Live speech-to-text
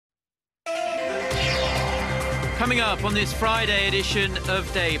Coming up on this Friday edition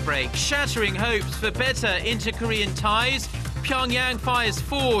of Daybreak, shattering hopes for better inter-Korean ties. Pyongyang fires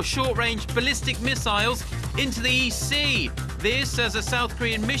 4 short-range ballistic missiles into the East Sea. This as a South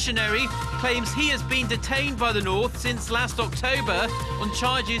Korean missionary claims he has been detained by the North since last October on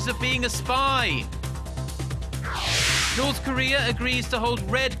charges of being a spy. North Korea agrees to hold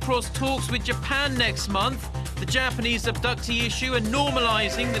Red Cross talks with Japan next month. The Japanese abductee issue and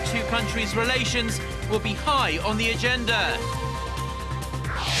normalizing the two countries' relations will be high on the agenda.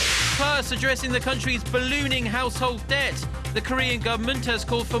 Plus, addressing the country's ballooning household debt, the Korean government has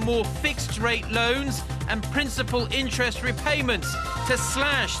called for more fixed-rate loans and principal interest repayments to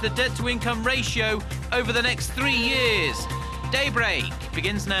slash the debt-to-income ratio over the next 3 years. Daybreak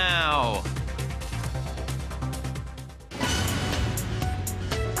begins now.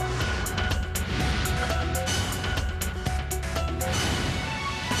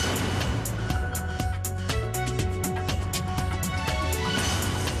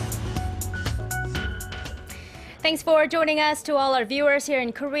 Thanks for joining us to all our viewers here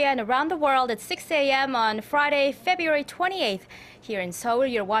in Korea and around the world at 6 a.m. on Friday, February 28th. Here in Seoul,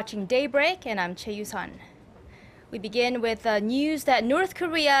 you're watching Daybreak, and I'm Chae Yu-sun. We begin with news that North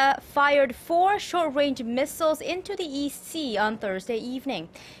Korea fired 4 short-range missiles into the East Sea on Thursday evening.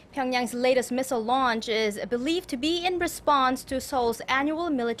 Pyongyang's latest missile launch is believed to be in response to Seoul's annual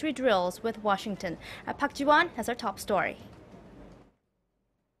military drills with Washington. Park Ji-won has our top story.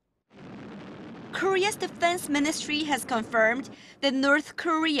 Korea's defense ministry has confirmed that North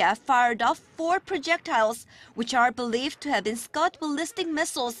Korea fired off 4 projectiles, which are believed to have been Scud ballistic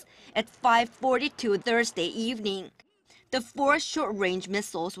missiles, at 5:42 Thursday evening. The 4 short-range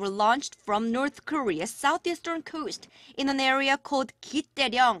missiles were launched from North Korea's southeastern coast in an area called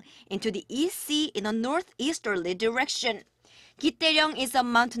Gitdaeryeong into the East Sea in a northeasterly direction. Gitdaeryeong is a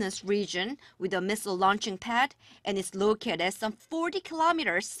mountainous region with a missile launching pad and is located some 40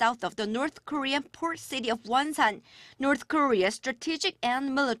 kilometers south of the North Korean port city of Wonsan, North Korea's strategic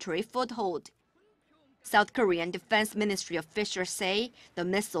and military foothold. South Korean Defense Ministry officials say the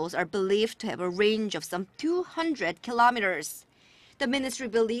missiles are believed to have a range of some 200 kilometers. The ministry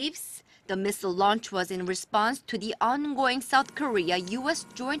believes the missile launch was in response to the ongoing South Korea-U.S.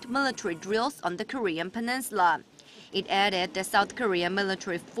 joint military drills on the Korean peninsula. It added that South Korean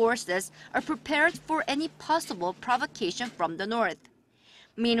military forces are prepared for any possible provocation from the north.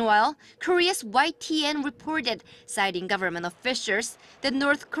 Meanwhile, Korea's YTN reported, citing government officials, that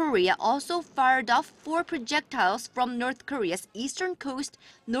North Korea also fired off 4 projectiles from North Korea's eastern coast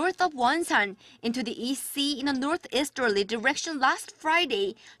north of Wonsan into the East Sea in a northeasterly direction last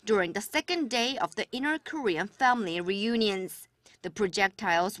Friday during the second day of the Inner Korean family reunions. The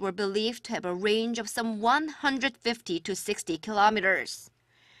projectiles were believed to have a range of some 150 to 60 kilometers.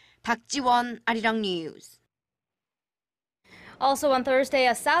 Park Ji-won, Arirang News. Also on Thursday,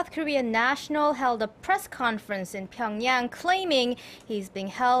 a South Korean national held a press conference in Pyongyang claiming he's being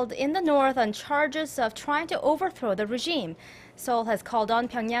held in the north on charges of trying to overthrow the regime. Seoul has called on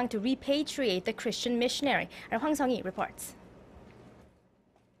Pyongyang to repatriate the Christian missionary. Hwang Sung-hee reports.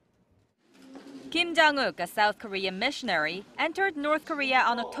 Kim Jong-uk, a South Korean missionary, entered North Korea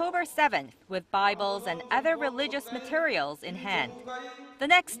on October 7th with Bibles and other religious materials in hand. The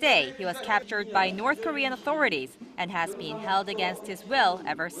next day, he was captured by North Korean authorities and has been held against his will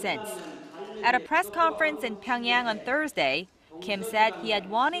ever since. At a press conference in Pyongyang on Thursday, Kim said he had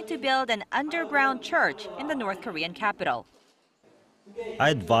wanted to build an underground church in the North Korean capital. I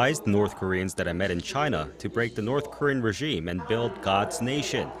advised North Koreans that I met in China to break the North Korean regime and build God's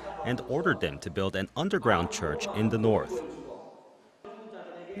nation, and ordered them to build an underground church in the north.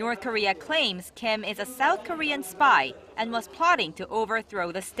 North Korea claims Kim is a South Korean spy and was plotting to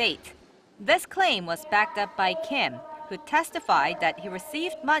overthrow the state. This claim was backed up by Kim, who testified that he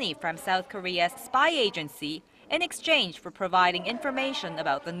received money from South Korea's spy agency in exchange for providing information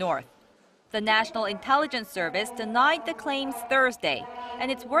about the North. The National Intelligence Service denied the claims Thursday, and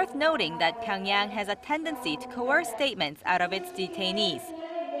it's worth noting that Pyongyang has a tendency to coerce statements out of its detainees.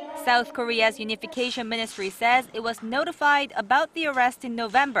 South Korea's Unification Ministry says it was notified about the arrest in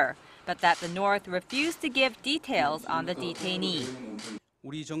November, but that the North refused to give details on the detainee.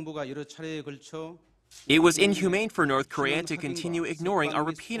 It was inhumane for North Korea to continue ignoring our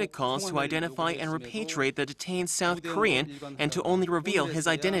repeated calls to identify and repatriate the detained South Korean and to only reveal his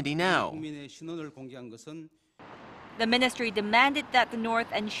identity now. The ministry demanded that the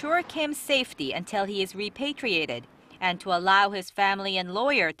North ensure Kim's safety until he is repatriated, and to allow his family and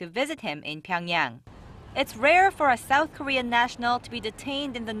lawyer to visit him in Pyongyang. It's rare for a South Korean national to be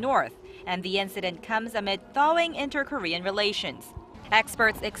detained in the North, and the incident comes amid thawing inter-Korean relations.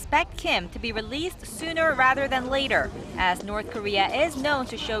 Experts expect Kim to be released sooner rather than later, as North Korea is known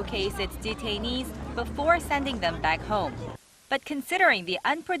to showcase its detainees before sending them back home. But considering the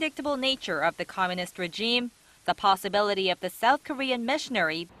unpredictable nature of the communist regime, the possibility of the South Korean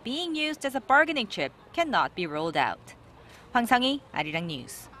missionary being used as a bargaining chip cannot be ruled out. Hwang Sang-hee, Arirang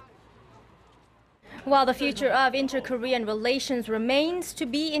News. While the future of inter-Korean relations remains to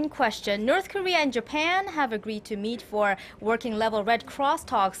be in question, North Korea and Japan have agreed to meet for working-level Red Cross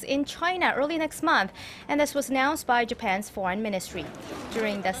talks in China early next month, and this was announced by Japan's foreign ministry.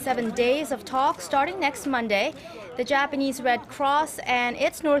 During the 7 days of talks starting next Monday, the Japanese Red Cross and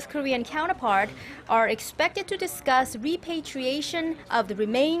its North Korean counterpart are expected to discuss repatriation of the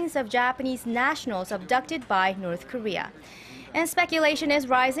remains of Japanese nationals abducted by North Korea. And speculation is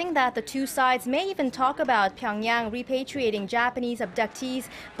rising that the two sides may even talk about Pyongyang repatriating Japanese abductees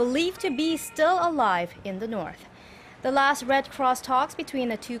believed to be still alive in the north. The last Red Cross talks between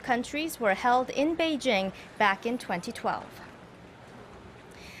the two countries were held in Beijing back in 2012.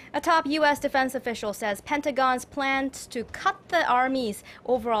 A top U.S. defense official says Pentagon's plans to cut the Army's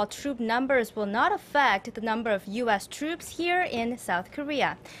overall troop numbers will not affect the number of U.S. troops here in South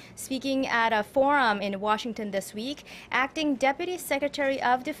Korea. Speaking at a forum in Washington this week, Acting Deputy Secretary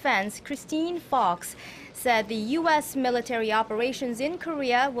of Defense Christine Fox said the U.S. military operations in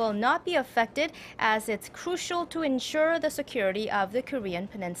Korea will not be affected as it's crucial to ensure the security of the Korean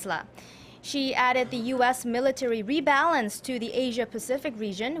peninsula. She added the U.S. military rebalance to the Asia-Pacific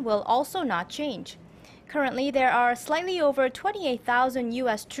region will also not change. Currently, there are slightly over 28,000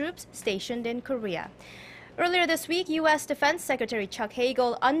 U.S. troops stationed in Korea. Earlier this week, U.S. Defense Secretary Chuck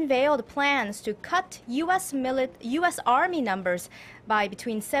Hagel unveiled plans to cut U.S. Army numbers by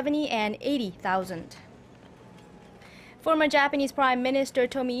between 70 and 80,000. Former Japanese Prime Minister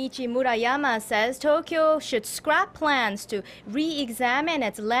Tomiichi Murayama says Tokyo should scrap plans to re-examine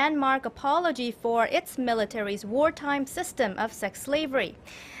its landmark apology for its military's wartime system of sex slavery.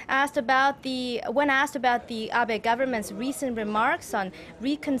 When asked about the Abe government's recent remarks on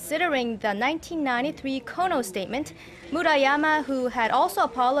reconsidering the 1993 Kono statement, Murayama, who had also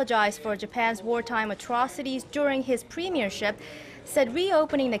apologized for Japan's wartime atrocities during his premiership, said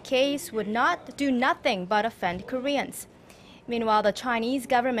reopening the case would not do nothing but offend Koreans. Meanwhile, the Chinese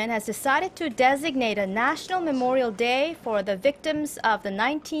government has decided to designate a national memorial day for the victims of the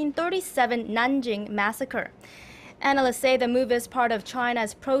 1937 Nanjing massacre. Analysts say the move is part of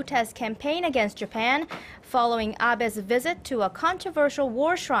China's protest campaign against Japan, following Abe's visit to a controversial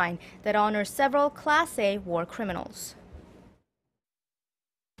war shrine that honors several Class A war criminals.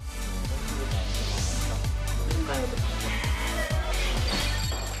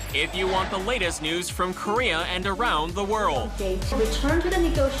 If you want the latest news from Korea and around the world. Return to the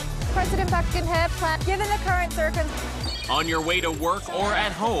negotiations. President Park Geun-hye planned, given the current circumstances. On your way to work or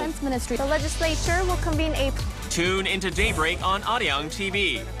at home. Defense Ministry. The legislature will convene a. Tune into Daybreak on Arirang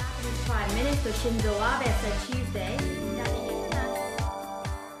TV. Prime Minister Shinzo Abe said Tuesday.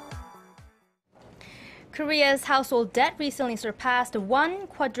 Korea's household debt recently surpassed 1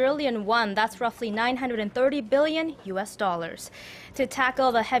 quadrillion won. That's roughly $930 billion US dollars. To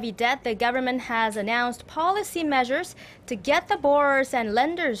tackle the heavy debt, the government has announced policy measures to get the borrowers and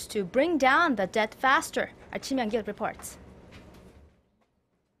lenders to bring down the debt faster. Kim Young-gil reports.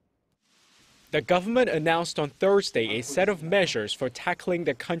 The government announced on Thursday a set of measures for tackling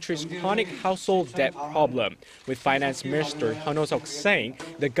the country's chronic household debt problem, with Finance Minister Hyun Oh-seok saying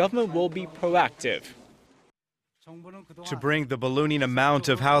the government will be proactive. To bring the ballooning amount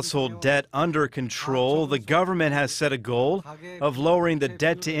of household debt under control, the government has set a goal of lowering the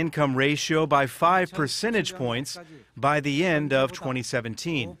debt-to-income ratio by 5 percentage points by the end of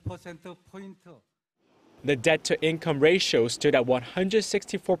 2017. The debt-to-income ratio stood at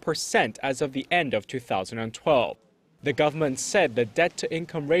 164% as of the end of 2012. The government said the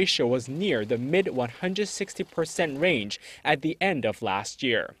debt-to-income ratio was near the mid-160% range at the end of last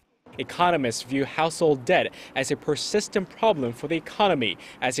year. Economists view household debt as a persistent problem for the economy,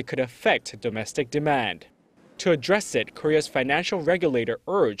 as it could affect domestic demand. To address it, Korea's financial regulator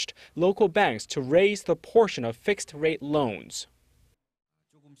urged local banks to raise the portion of fixed-rate loans.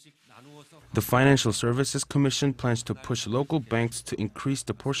 The Financial Services Commission plans to push local banks to increase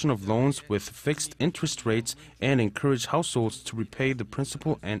the portion of loans with fixed interest rates and encourage households to repay the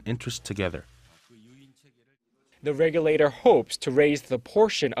principal and interest together. The regulator hopes to raise the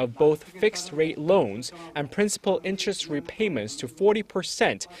portion of both fixed-rate loans and principal interest repayments to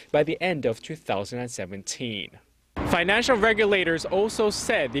 40% by the end of 2017. Financial regulators also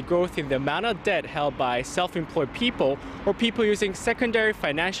said the growth in the amount of debt held by self-employed people or people using secondary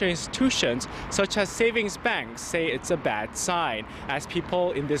financial institutions such as savings banks say it's a bad sign, as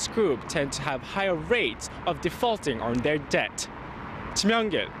people in this group tend to have higher rates of defaulting on their debt.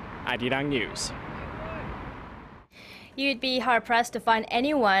 Jimyeong-gil, Arirang News. You'd be hard-pressed to find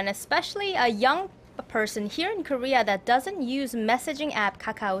anyone, especially a young person here in Korea, that doesn't use messaging app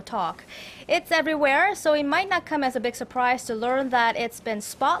KakaoTalk. It's everywhere, so it might not come as a big surprise to learn that it's been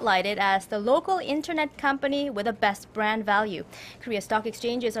spotlighted as the local internet company with the best brand value. Korea stock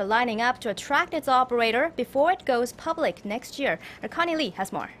exchanges are lining up to attract its operator before it goes public next year. Our Connie Lee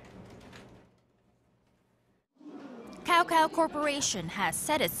has more. Kakao Corporation has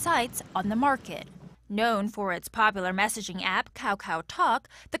set its sights on the market. Known for its popular messaging app KakaoTalk,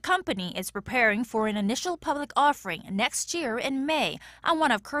 the company is preparing for an initial public offering next year in May on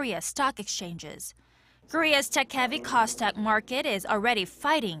one of Korea's stock exchanges. Korea's tech-heavy Kosdaq market is already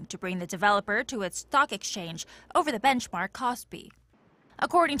fighting to bring the developer to its stock exchange over the benchmark Kospi.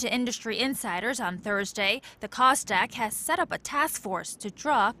 According to industry insiders on Thursday, the Kosdaq has set up a task force to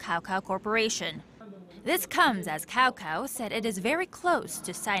draw Kakao Corporation. This comes as Kakao said it is very close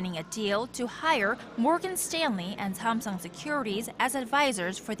to signing a deal to hire Morgan Stanley and Samsung Securities as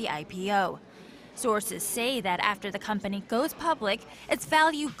advisors for the IPO. Sources say that after the company goes public, its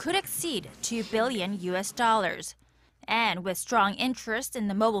value could exceed $2 billion. And with strong interest in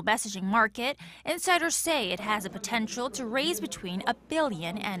the mobile messaging market, insiders say it has a potential to raise between $1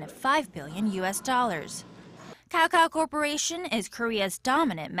 billion and $5 billion. Kakao Corporation is Korea's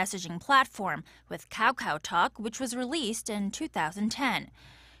dominant messaging platform, with KakaoTalk, which was released in 2010.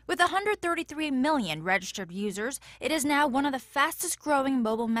 With 133 million registered users, it is now one of the fastest-growing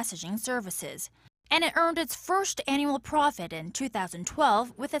mobile messaging services. And it earned its first annual profit in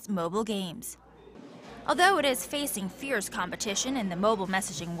 2012 with its mobile games. Although it is facing fierce competition in the mobile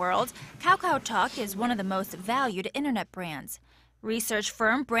messaging world, KakaoTalk is one of the most valued internet brands. Research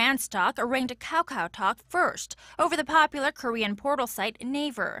firm Brandstock ranked KakaoTalk first over the popular Korean portal site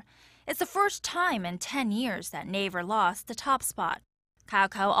Naver. It's the first time in 10 years that Naver lost the top spot.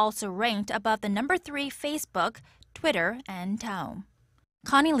 Kakao also ranked above the number 3 Facebook, Twitter, and Daum.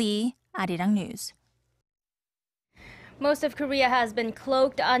 Connie Lee, Arirang News. Most of Korea has been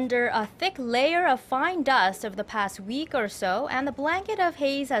cloaked under a thick layer of fine dust over the past week or so, and the blanket of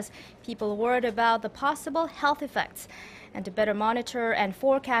haze has people worried about the possible health effects. And to better monitor and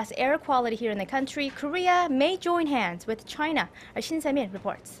forecast air quality here in the country, Korea may join hands with China. Our Shin Se-min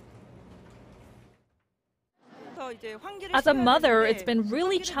reports. As a mother, it's been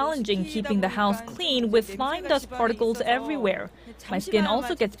really challenging keeping the house clean with fine dust particles everywhere. My skin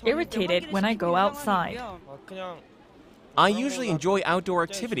also gets irritated when I go outside. I usually enjoy outdoor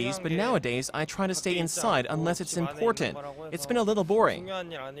activities, but nowadays I try to stay inside unless it's important. It's been a little boring.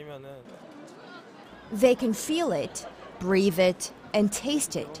 They can feel it, breathe it, and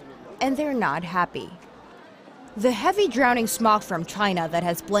taste it, and they're not happy. The heavy drowning smog from China that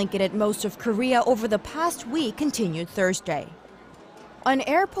has blanketed most of Korea over the past week continued Thursday. An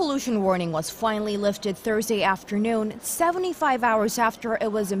air pollution warning was finally lifted Thursday afternoon, 75 hours after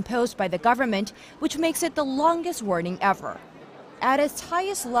it was imposed by the government, which makes it the longest warning ever. At its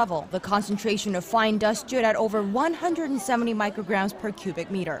highest level, the concentration of fine dust stood at over 170 micrograms per cubic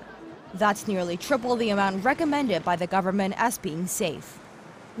meter. That's nearly triple the amount recommended by the government as being safe.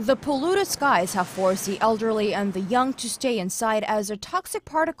 The polluted skies have forced the elderly and the young to stay inside, as the toxic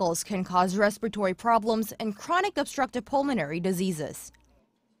particles can cause respiratory problems and chronic obstructive pulmonary diseases.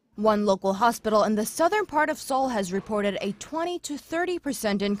 One local hospital in the southern part of Seoul has reported a 20 to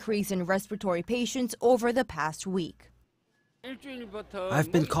 30% increase in respiratory patients over the past week.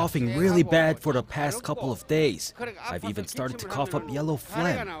 I've been coughing really bad for the past couple of days. I've even started to cough up yellow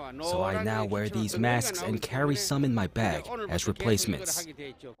phlegm, so I now wear these masks and carry some in my bag as replacements.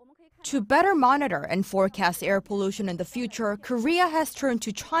 To better monitor and forecast air pollution in the future, Korea has turned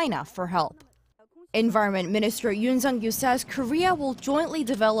to China for help. Environment Minister Yoon Sang-gyu says Korea will jointly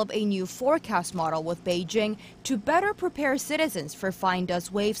develop a new forecast model with Beijing to better prepare citizens for fine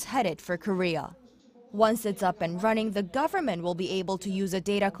dust waves headed for Korea. Once it's up and running, the government will be able to use the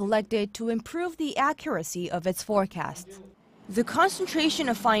data collected to improve the accuracy of its forecasts. The concentration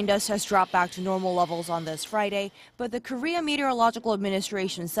of fine dust has dropped back to normal levels on this Friday, but the Korea Meteorological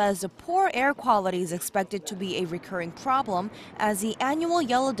Administration says the poor air quality is expected to be a recurring problem as the annual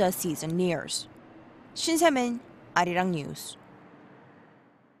yellow dust season nears. Shin Se-min, Arirang News.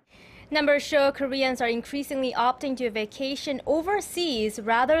 Numbers show Koreans are increasingly opting to vacation overseas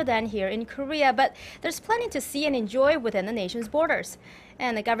rather than here in Korea, but there's plenty to see and enjoy within the nation's borders.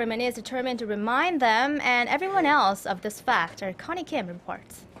 And the government is determined to remind them and everyone else of this fact. Our Connie Kim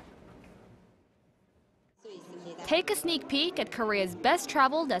reports. Take a sneak peek at Korea's best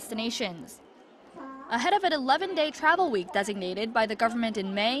travel destinations. Ahead of an 11-day travel week designated by the government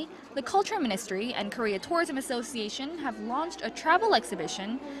in May, the Culture Ministry and Korea Tourism Association have launched a travel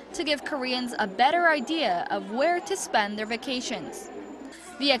exhibition to give Koreans a better idea of where to spend their vacations.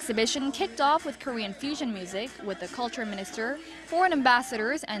 The exhibition kicked off with Korean fusion music, with the Culture Minister, foreign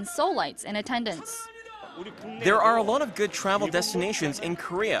ambassadors, and Seoulites in attendance. There are a lot of good travel destinations in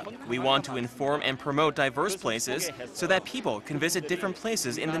Korea. We want to inform and promote diverse places so that people can visit different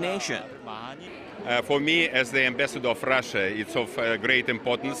places in the nation. For me, as the ambassador of Russia, it's of great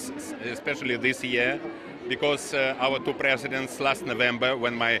importance, especially this year, because our two presidents last November,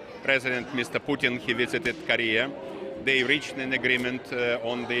 when my president, Mr. Putin, he visited Korea, they reached an agreement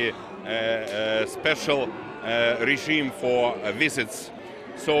on the special regime for visits.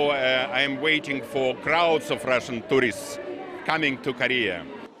 So I am waiting for crowds of Russian tourists coming to Korea.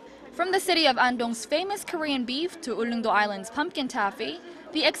 From the city of Andong's famous Korean beef to Ulleungdo Island's pumpkin taffy,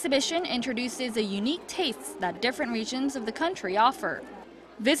 the exhibition introduces the unique tastes that different regions of the country offer.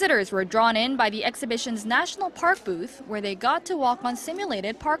 Visitors were drawn in by the exhibition's National Park booth, where they got to walk on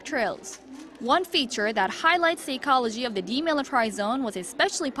simulated park trails. One feature that highlights the ecology of the demilitarized zone was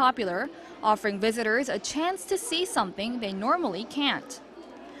especially popular, offering visitors a chance to see something they normally can't.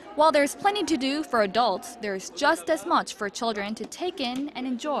 While there's plenty to do for adults, there's just as much for children to take in and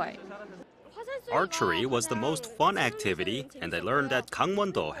enjoy. Archery was the most fun activity, and I learned that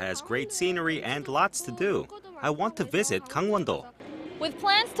Gangwon-do has great scenery and lots to do. I want to visit Gangwon-do. With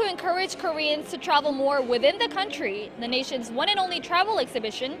plans to encourage Koreans to travel more within the country, the nation's one and only travel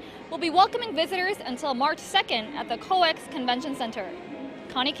exhibition will be welcoming visitors until March 2nd at the COEX Convention Center.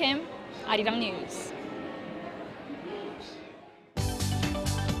 Connie Kim, Arirang News.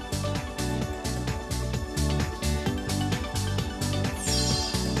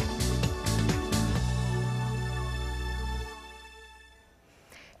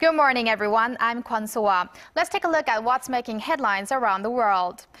 Good morning, everyone. I'm Kwon So-ah. Let's take a look at what's making headlines around the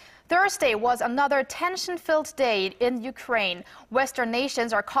world. Thursday was another tension-filled day in Ukraine. Western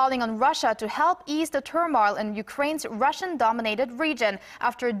nations are calling on Russia to help ease the turmoil in Ukraine's Russian-dominated region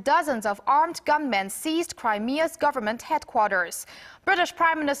after dozens of armed gunmen seized Crimea's government headquarters. British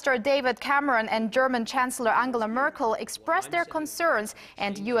Prime Minister David Cameron and German Chancellor Angela Merkel expressed their concerns,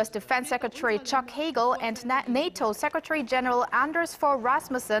 and U.S. Defense Secretary Chuck Hagel and NATO Secretary General Anders Fogh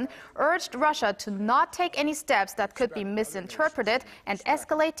Rasmussen urged Russia to not take any steps that could be misinterpreted and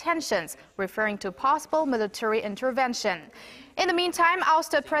escalate tensions, referring to possible military intervention. In the meantime,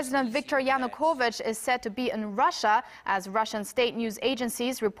 ousted President Viktor Yanukovych is said to be in Russia, as Russian state news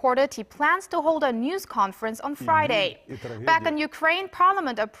agencies reported he plans to hold a news conference on Friday. Back in Ukraine,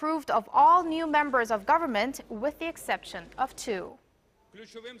 Parliament approved of all new members of government, with the exception of 2.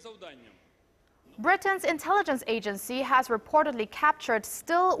 Britain's intelligence agency has reportedly captured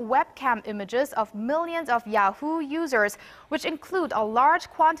still webcam images of millions of Yahoo users, which include a large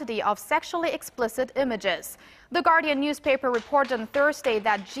quantity of sexually explicit images. The Guardian newspaper reported on Thursday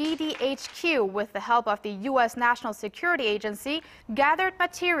that GDHQ, with the help of the U.S. National Security Agency, gathered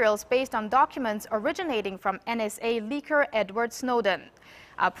materials based on documents originating from NSA leaker Edward Snowden.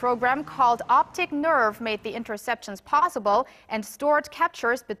 A program called Optic Nerve made the interceptions possible and stored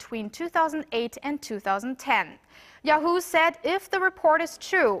captures between 2008 and 2010. Yahoo said if the report is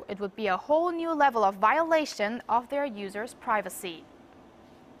true, it would be a whole new level of violation of their users' privacy.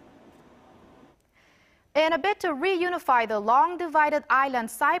 In a bid to reunify the long-divided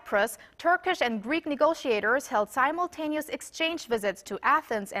island Cyprus, Turkish and Greek negotiators held simultaneous exchange visits to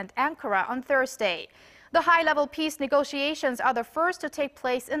Athens and Ankara on Thursday. The high-level peace negotiations are the first to take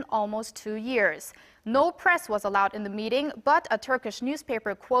place in almost 2 years. No press was allowed in the meeting, but a Turkish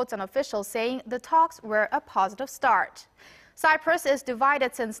newspaper quotes an official saying the talks were a positive start. Cyprus is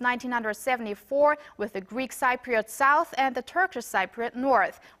divided since 1974, with the Greek Cypriot south and the Turkish Cypriot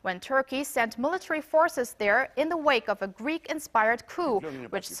north, when Turkey sent military forces there in the wake of a Greek-inspired coup,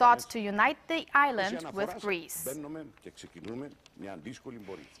 which sought to unite the island with Greece.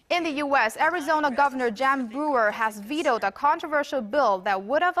 In the U.S., Arizona Governor Jan Brewer has vetoed a controversial bill that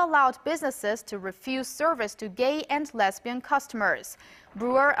would have allowed businesses to refuse service to gay and lesbian customers.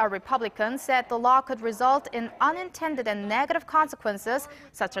 Brewer, a Republican, said the law could result in unintended and negative consequences,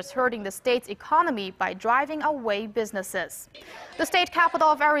 such as hurting the state's economy by driving away businesses. The state capital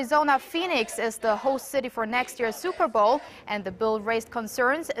of Arizona, Phoenix, is the host city for next year's Super Bowl, and the bill raised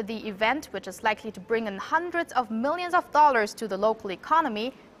concerns the event, which is likely to bring in hundreds of millions of dollars to the local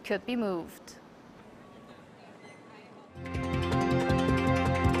economy, could be moved.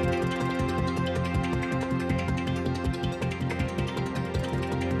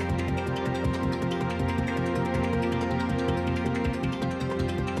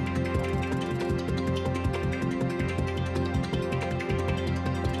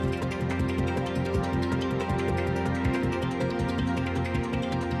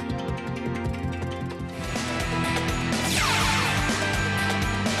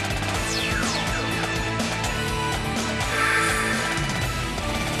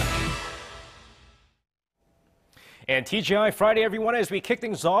 And TGI Friday, everyone, as we kick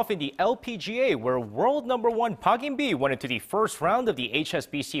things off in the LPGA, where world #1 Park In-bi went into the first round of the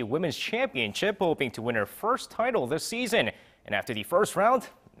HSBC Women's Championship, hoping to win her first title this season. And after the first round,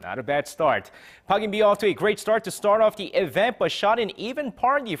 not a bad start. Park In-bi off to a great start to start off the event, but shot an even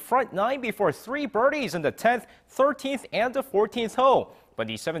par in the front 9 before 3 birdies in the 10th, 13th, and the 14th hole. But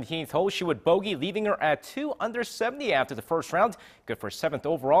the 17th hole, she would bogey, leaving her at 2 under 70 after the first round. Good for 7th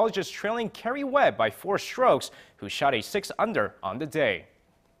overall, just trailing Kerry Webb by 4 strokes, who shot a 6 under on the day.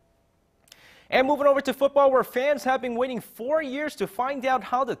 And moving over to football, where fans have been waiting 4 years to find out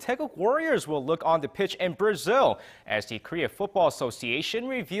how the Taeguk Warriors will look on the pitch in Brazil, as the Korea Football Association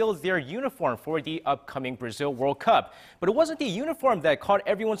revealed their uniform for the upcoming Brazil World Cup. But it wasn't the uniform that caught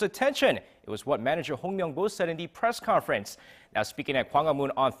everyone's attention. It was what manager Hong Myung-bo said in the press conference. Now, speaking at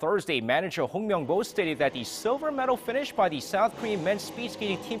Gwanghwamun on Thursday, manager Hong Myung-bo stated that the silver medal finish by the South Korean men's speed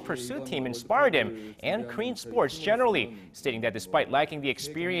skating team pursuit team inspired him and Korean sports generally, stating that despite lacking the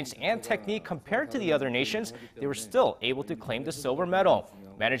experience and technique compared to the other nations, they were still able to claim the silver medal.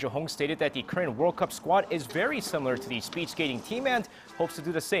 Manager Hong stated that the current World Cup squad is very similar to the speed skating team and hopes to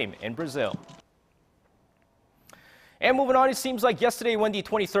do the same in Brazil. And moving on, it seems like yesterday when the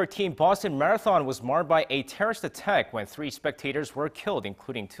 2013 Boston Marathon was marred by a terrorist attack when 3 spectators were killed,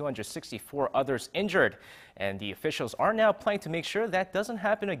 including 264 others injured. And the officials are now planning to make sure that doesn't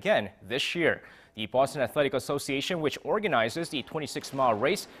happen again this year. The Boston Athletic Association, which organizes the 26-mile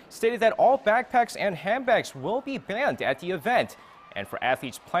race, stated that all backpacks and handbags will be banned at the event. And for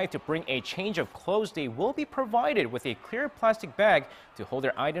athletes planning to bring a change of clothes, they will be provided with a clear plastic bag to hold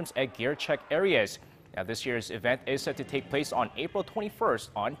their items at gear check areas. Now, this year's event is set to take place on April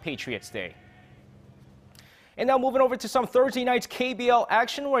 21st on Patriots Day. And now moving over to some Thursday night's KBL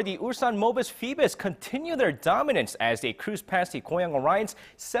action, where the Ulsan Mobis Phoebus continue their dominance as they cruise past the Goyang Orions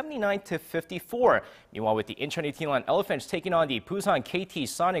 79-54. Meanwhile, with the Incheon 18-line Elephants taking on the Busan KT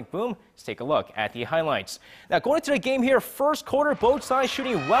Sonic Boom, let's take a look at the highlights. Now, going into the game here, first quarter, both sides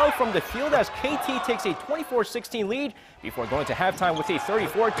shooting well from the field as KT takes a 24-16 lead before going to halftime with a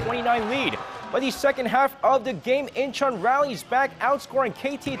 34-29 lead. By the second half of the game, Incheon rallies back, outscoring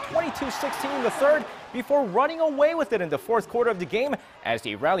KT 22-16 in the third before running away with it in the fourth quarter of the game as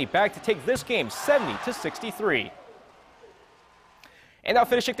they rally back to take this game 70-63. And now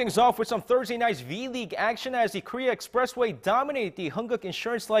finishing things off with some Thursday night's V-League action as the Korea Expressway dominated the Hunguk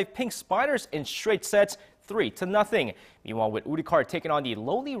Insurance Life Pink Spiders in straight sets 3-0. Meanwhile, with Urikar taking on the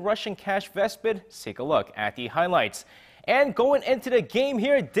lowly Russian Cash Vespid, let's take a look at the highlights. And going into the game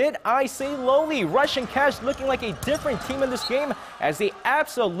here, did I say lowly? Russian Cash looking like a different team in this game as they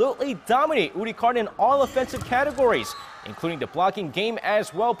absolutely dominate Urikar in all offensive categories, including the blocking game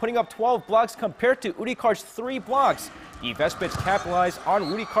as well, putting up 12 blocks compared to Urikar's 3 blocks. The Vespids capitalized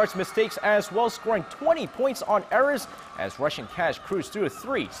on Urikar's mistakes as well, scoring 20 points on errors as Russian Cash cruised through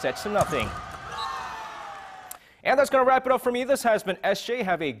 3-0. And that's going to wrap it up for me. This has been SJ.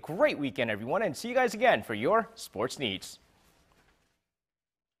 Have a great weekend, everyone, and see you guys again for your sports needs.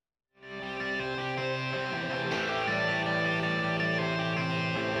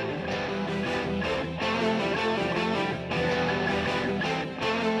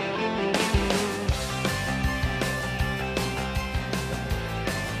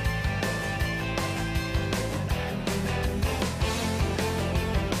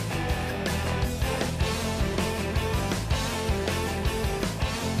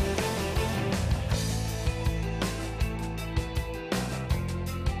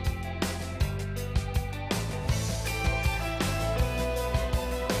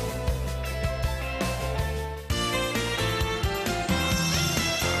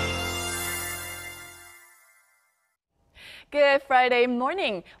 Good Friday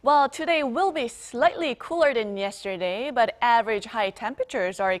morning. Well, today will be slightly cooler than yesterday, but average high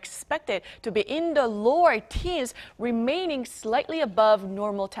temperatures are expected to be in the lower teens, remaining slightly above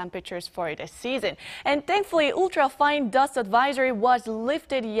normal temperatures for this season. And thankfully, ultra-fine dust advisory was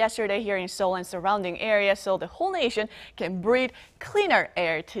lifted yesterday here in Seoul and surrounding areas, so the whole nation can breathe cleaner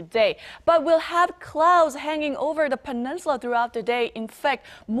air today. But we'll have clouds hanging over the peninsula throughout the day. In fact,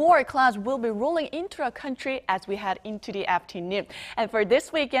 more clouds will be rolling into our country as we head into the afternoon. And for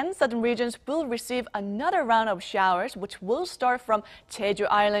this weekend, southern regions will receive another round of showers, which will start from Jeju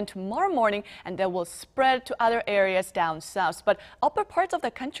Island tomorrow morning and then will spread to other areas down south. But upper parts of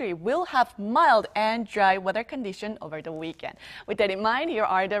the country will have mild and dry weather condition over the weekend. With that in mind, here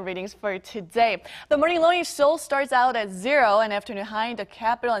are the readings for today. The morning low in Seoul starts out at 0, and afternoon high in the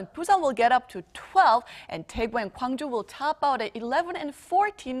capital and Busan will get up to 12, and Daegu and Gwangju will top out at 11 and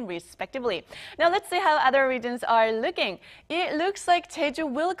 14 respectively. Now let's see how other regions are looking. It looks like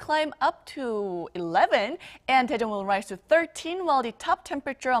Jeju will climb up to 11 and Daejeon will rise to 13, while the top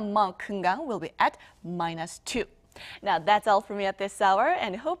temperature on Mount Keungang will be at -2. Now that's all from me at this hour,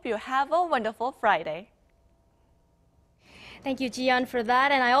 and hope you have a wonderful Friday. Thank you, Jiyeon, for that.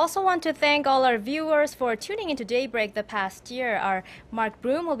 And I also want to thank all our viewers for tuning into Daybreak the past year. Our Mark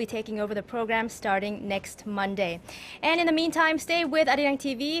Broom will be taking over the program starting next Monday. And in the meantime, stay with Arirang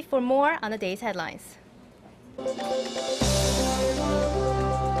TV for more on the day's headlines.